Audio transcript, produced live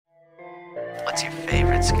What's your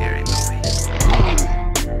favorite scary movie?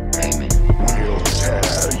 Name it. We'll tear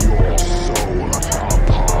your soul apart.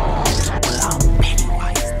 Allow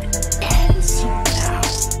Pennywise to dance you now.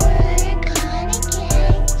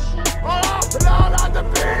 Oh, not on the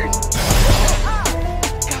beat!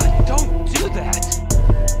 God, don't do that.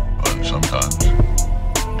 But sometimes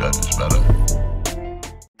dead is better.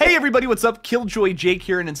 Hey everybody, what's up? KillJoy Jake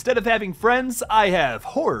here, and instead of having friends, I have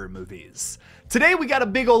horror movies. Today we got a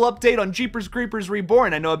big ol' update on Jeepers Creepers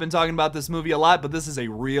Reborn. I know I've been talking about this movie a lot, but this is a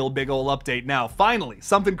real big ol' update now. Finally,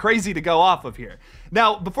 something crazy to go off of here.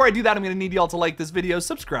 Now, before I do that, I'm gonna need y'all to like this video,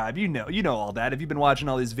 subscribe, you know all that. If you've been watching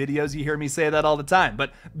all these videos, you hear me say that all the time.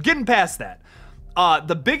 But getting past that,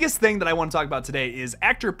 the biggest thing that I want to talk about today is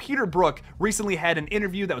actor Peter Brook recently had an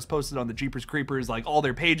interview that was posted on the Jeepers Creepers, like all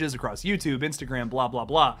their pages across YouTube, Instagram, blah, blah,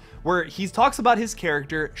 blah, where he talks about his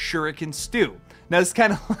character, Shuriken Stu. Now, it's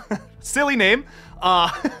kind of silly name.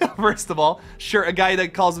 First of all, sure, a guy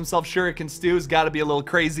that calls himself Shuriken Stu has got to be a little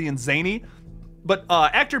crazy and zany. But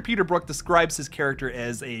actor Peter Brook describes his character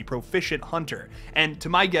as a proficient hunter. And to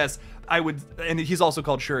my guess, and he's also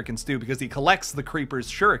called Shuriken Stu because he collects the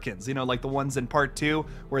creepers' shurikens, you know, like the ones in part 2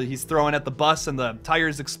 where he's throwing at the bus and the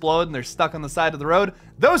tires explode and they're stuck on the side of the road,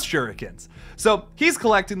 those shurikens. So he's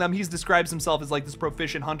collecting them. He describes himself as like this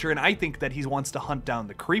proficient hunter, and I think that he wants to hunt down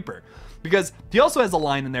the creeper. Because he also has a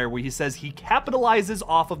line in there where he says he capitalizes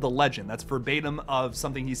off of the legend. That's verbatim of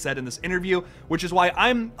something he said in this interview, which is why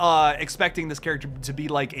I'm expecting this character to be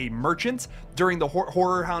like a merchant during the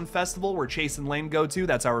Horror Hound Festival where Chase and Lane go to.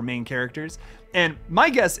 That's our main characters. And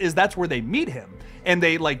my guess is that's where they meet him. And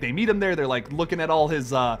they meet him there. They're like looking at all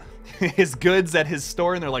his his goods at his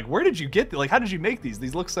store, and they're like, where did you get like, how did you make these?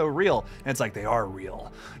 These look so real. And it's like, they are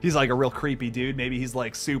real. He's like a real creepy dude. Maybe he's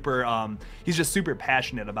like super he's just super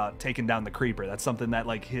passionate about taking down the creeper. That's something that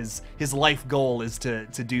like his life goal is to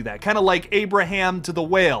do that. Kind of like Abraham to the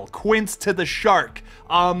whale, Quint to the shark,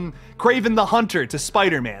 Kraven the Hunter to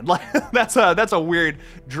Spider-Man. Like that's a weird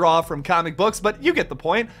draw from comic books, but you get the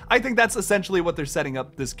point. I think that's essentially what they're setting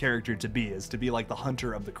up this character to be, is to be like the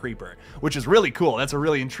hunter of the creeper, which is really cool. That's a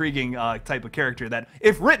really intriguing type of character that,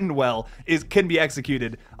 if written well, can be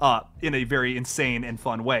executed in a very insane and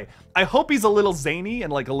fun way. I hope he's a little zany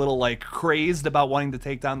and like a little like crazed about wanting to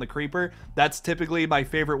take down the creeper. That's typically my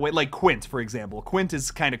favorite way. Like Quint, for example. Quint is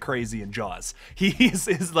kind of crazy in Jaws.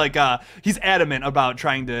 He's like he's adamant about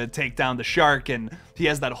trying to take down the shark, and he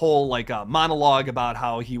has that whole like monologue about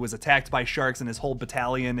how he was attacked by sharks and his whole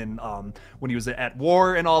battalion, and when he was at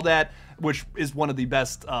war and all that, which is one of the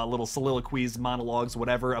best little soliloquies, monologues,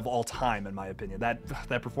 whatever, of all time, in my opinion.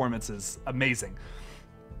 That performance is amazing.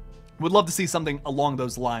 Would love to see something along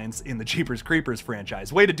those lines in the Jeepers Creepers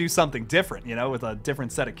franchise. Way to do something different, you know, with a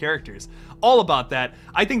different set of characters. All about that.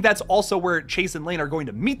 I think that's also where Chase and Lane are going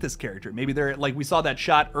to meet this character. Maybe they're, like we saw that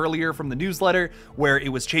shot earlier from the newsletter where it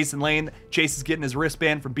was Chase and Lane. Chase is getting his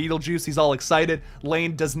wristband from Beetlejuice. He's all excited.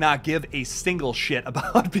 Lane does not give a single shit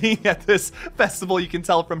about being at this festival. You can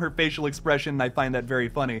tell from her facial expression, and I find that very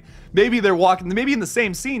funny. Maybe they're walking, maybe in the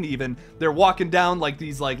same scene even, they're walking down like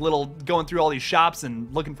these like little, going through all these shops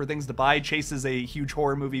and looking for things to buy. Chase is a huge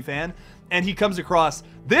horror movie fan, and he comes across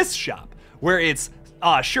this shop where it's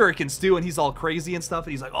Shuriken Stu, and he's all crazy and stuff,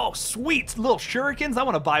 and he's like, oh sweet, little shurikens, I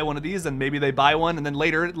want to buy one of these. And maybe they buy one, and then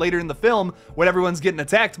later in the film, when everyone's getting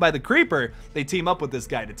attacked by the creeper, they team up with this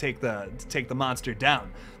guy to take the monster down.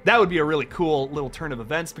 That would be a really cool little turn of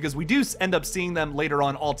events, because we do end up seeing them later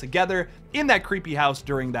on all together in that creepy house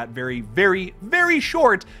during that very, very, very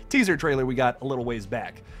short teaser trailer we got a little ways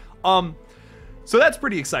back. So that's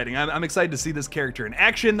pretty exciting. I'm excited to see this character in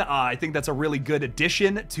action. I think that's a really good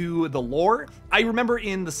addition to the lore. I remember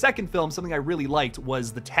in the second film, something I really liked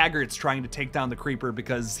was the Taggarts trying to take down the creeper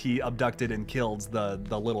because he abducted and killed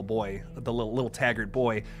the little boy, the little Taggart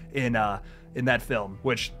boy in that film,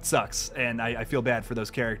 which sucks, and I feel bad for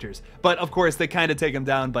those characters. But of course, they kind of take him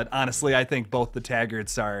down, but honestly, I think both the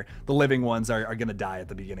Taggarts the living ones are gonna die at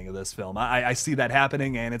the beginning of this film. I see that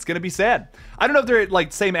happening, and it's gonna be sad. I don't know if they're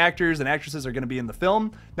like same actors and actresses are gonna be in the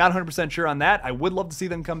film. Not 100% sure on that. I would love to see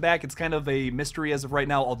them come back. It's kind of a mystery as of right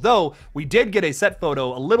now, although we did get a set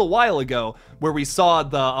photo a little while ago where we saw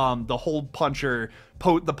the hole puncher,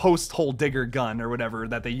 the post hole digger gun or whatever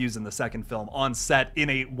that they use in the second film on set in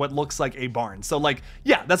what looks like a barn. So like,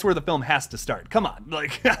 yeah, that's where the film has to start. Come on,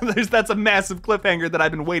 like that's a massive cliffhanger that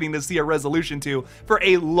I've been waiting to see a resolution to for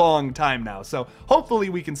a long time now. So hopefully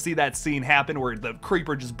we can see that scene happen where the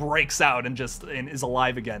creeper just breaks out and is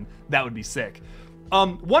alive again. That would be sick.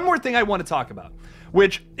 One more thing I want to talk about,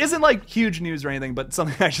 which isn't like huge news or anything, but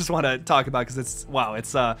something I just want to talk about because it's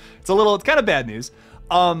kind of bad news.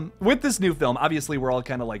 With this new film, obviously we're all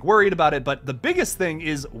kind of like worried about it, but the biggest thing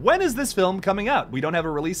is, when is this film coming out? We don't have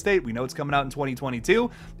a release date. We know it's coming out in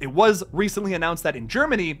 2022. It was recently announced that in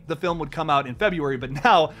Germany the film would come out in February, but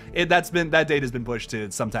now that date has been pushed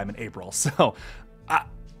to sometime in April. So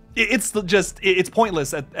it's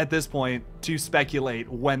pointless at this point to speculate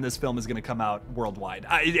when this film is going to come out worldwide.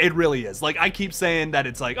 It really is. Like, I keep saying that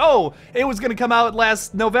it's like, oh, it was going to come out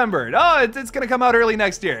last November. Oh, it's going to come out early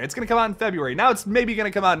next year. It's going to come out in February. Now it's maybe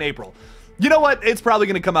going to come out in April. You know what? It's probably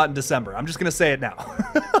going to come out in December. I'm just going to say it now.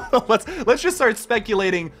 Let's just start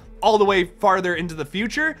speculating all the way farther into the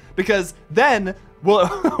future, because then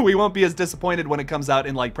we won't be as disappointed when it comes out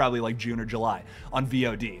in probably like June or July on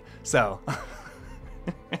VOD. So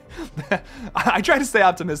I try to stay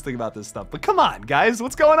optimistic about this stuff, but come on, guys,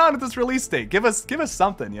 what's going on with this release date? Give us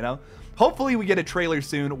something, you know? Hopefully we get a trailer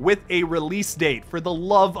soon with a release date. For the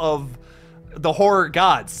love of the horror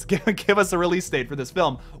gods, give us a release date for this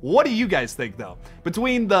film. What do you guys think, though?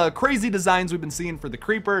 Between the crazy designs we've been seeing for the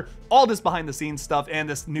Creeper, all this behind the scenes stuff, and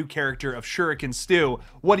this new character of Shuriken Stew,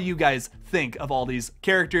 what do you guys think of all these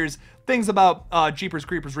characters? Things about Jeepers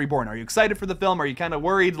Creepers Reborn. Are you excited for the film? Are you kind of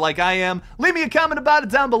worried like I am? Leave me a comment about it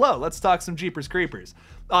down below. Let's talk some Jeepers Creepers.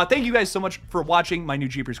 Thank you guys so much for watching my new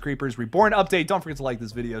Jeepers Creepers Reborn update. Don't forget to like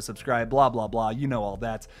this video, subscribe, blah, blah, blah. You know all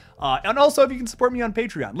that. And also, if you can support me on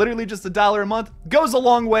Patreon, literally just $1 a month goes a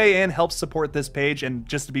long way and helps support this page. And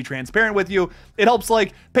just to be transparent with you, it helps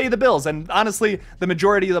pay the bills. And honestly, the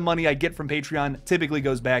majority of the money I get from Patreon typically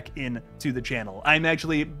goes back into the channel. I'm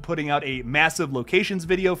actually putting out a massive locations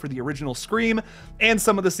video for the original Scream and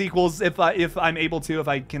some of the sequels. If I'm able to, if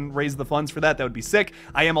I can raise the funds for that, that would be sick.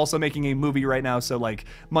 I am also making a movie right now, so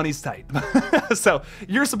money's tight. So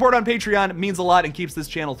your support on Patreon means a lot and keeps this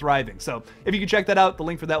channel thriving. So if you can check that out, the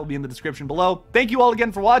link for that will be in the description below. Thank you all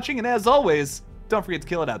again for watching, and as always, don't forget to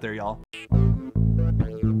kill it out there, y'all.